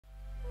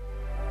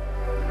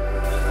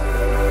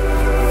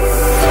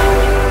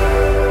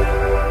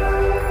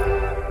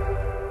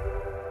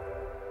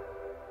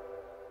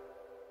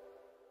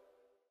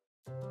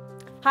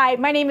Hi,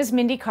 my name is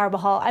Mindy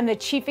Carbajal. I'm the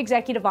Chief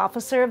Executive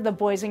Officer of the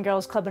Boys and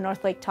Girls Club in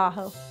North Lake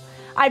Tahoe.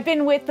 I've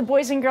been with the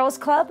Boys and Girls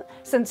Club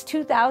since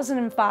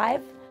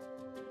 2005.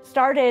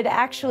 Started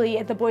actually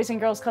at the Boys and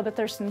Girls Club at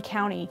Thurston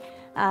County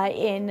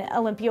in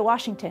Olympia,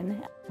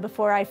 Washington,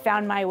 before I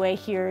found my way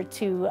here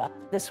to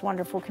this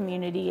wonderful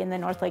community in the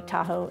North Lake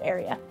Tahoe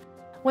area.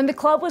 When the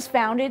club was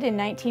founded in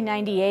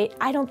 1998,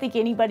 I don't think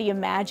anybody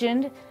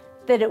imagined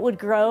that it would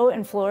grow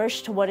and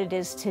flourish to what it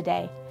is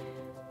today.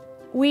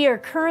 We are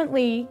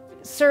currently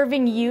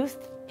serving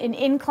youth in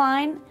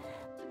Incline,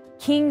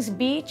 Kings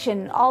Beach,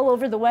 and all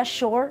over the West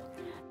Shore,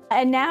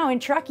 and now in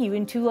Truckee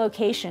in 2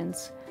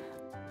 locations.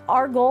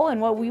 Our goal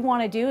and what we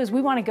want to do is we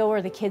want to go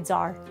where the kids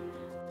are.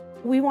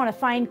 We want to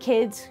find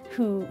kids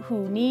who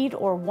need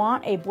or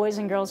want a Boys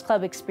and Girls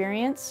Club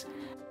experience,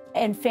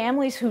 and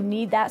families who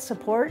need that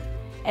support,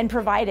 and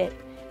provide it.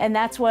 And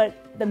that's what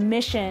the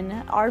mission,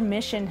 our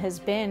mission, has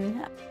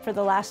been for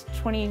the last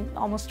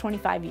almost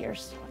 25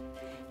 years.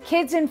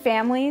 Kids and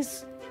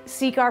families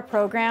seek our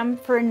program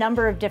for a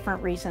number of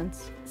different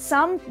reasons.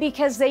 Some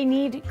because they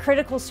need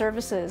critical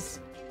services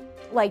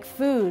like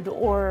food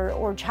or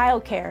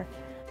childcare.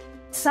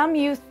 Some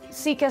youth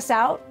seek us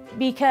out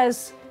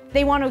because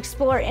they want to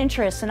explore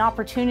interests and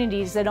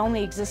opportunities that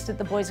only exist at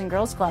the Boys and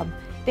Girls Club.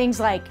 Things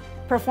like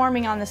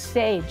performing on the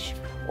stage,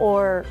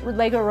 or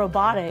Lego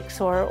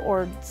robotics,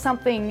 or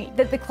something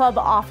that the club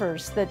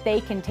offers that they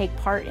can take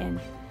part in.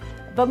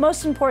 But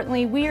most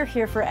importantly, we are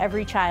here for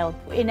every child,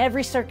 in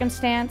every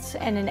circumstance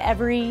and in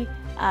every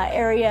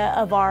area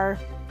of our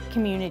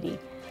community.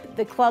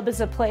 The club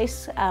is a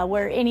place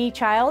where any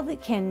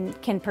child can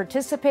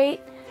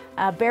participate,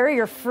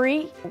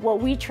 barrier-free.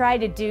 What we try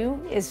to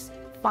do is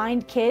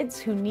find kids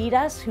who need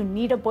us, who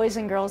need a Boys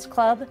and Girls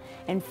Club,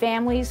 and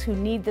families who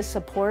need the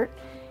support,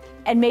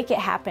 and make it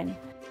happen.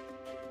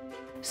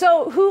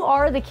 So who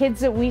are the kids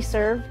that we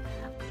serve?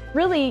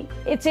 Really,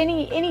 it's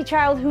any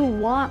child who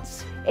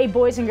wants a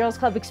Boys and Girls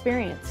Club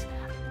experience.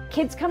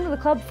 Kids come to the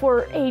club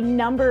for a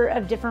number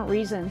of different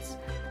reasons.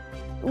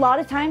 A lot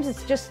of times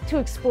it's just to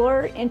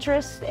explore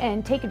interests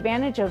and take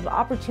advantage of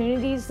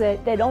opportunities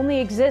that only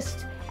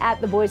exist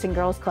at the Boys and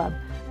Girls Club.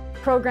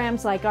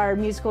 Programs like our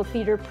musical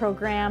theater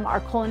program,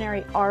 our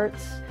culinary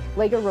arts,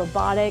 Lego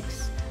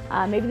robotics,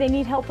 maybe they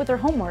need help with their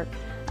homework.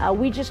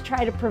 We just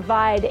try to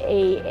provide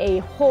a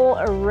whole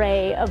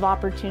array of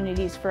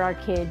opportunities for our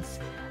kids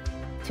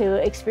to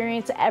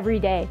experience every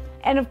day.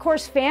 And of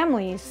course,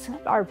 families,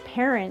 our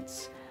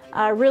parents,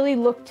 really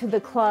look to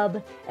the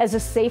club as a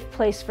safe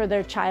place for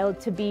their child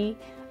to be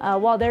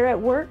while they're at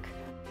work,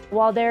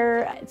 while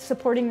they're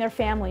supporting their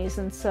families.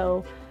 And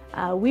so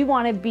we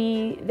want to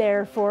be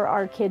there for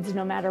our kids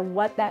no matter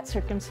what that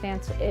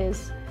circumstance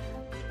is.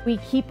 We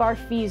keep our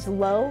fees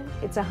low.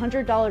 It's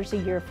 $100 a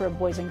year for a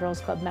Boys and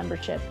Girls Club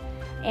membership.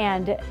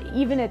 And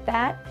even at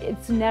that,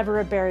 it's never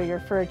a barrier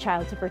for a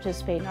child to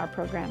participate in our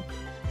program.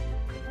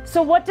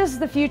 So what does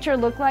the future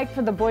look like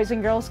for the Boys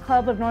and Girls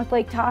Club of North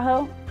Lake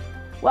Tahoe?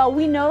 Well,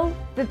 we know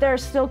that there are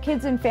still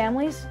kids and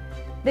families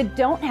that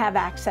don't have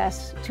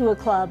access to a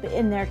club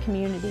in their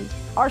community.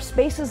 Our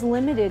space is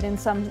limited in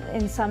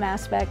some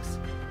aspects.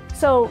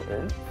 So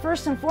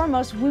first and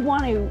foremost, we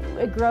want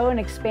to grow and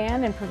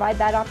expand and provide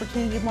that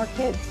opportunity to more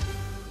kids.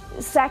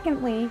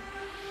 Secondly,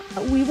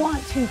 we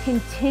want to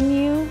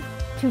continue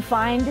to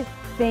find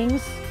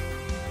things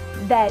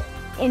that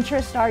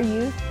interest our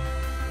youth,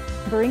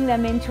 bring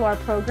them into our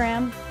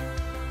program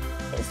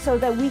so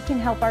that we can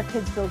help our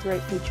kids build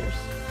great futures.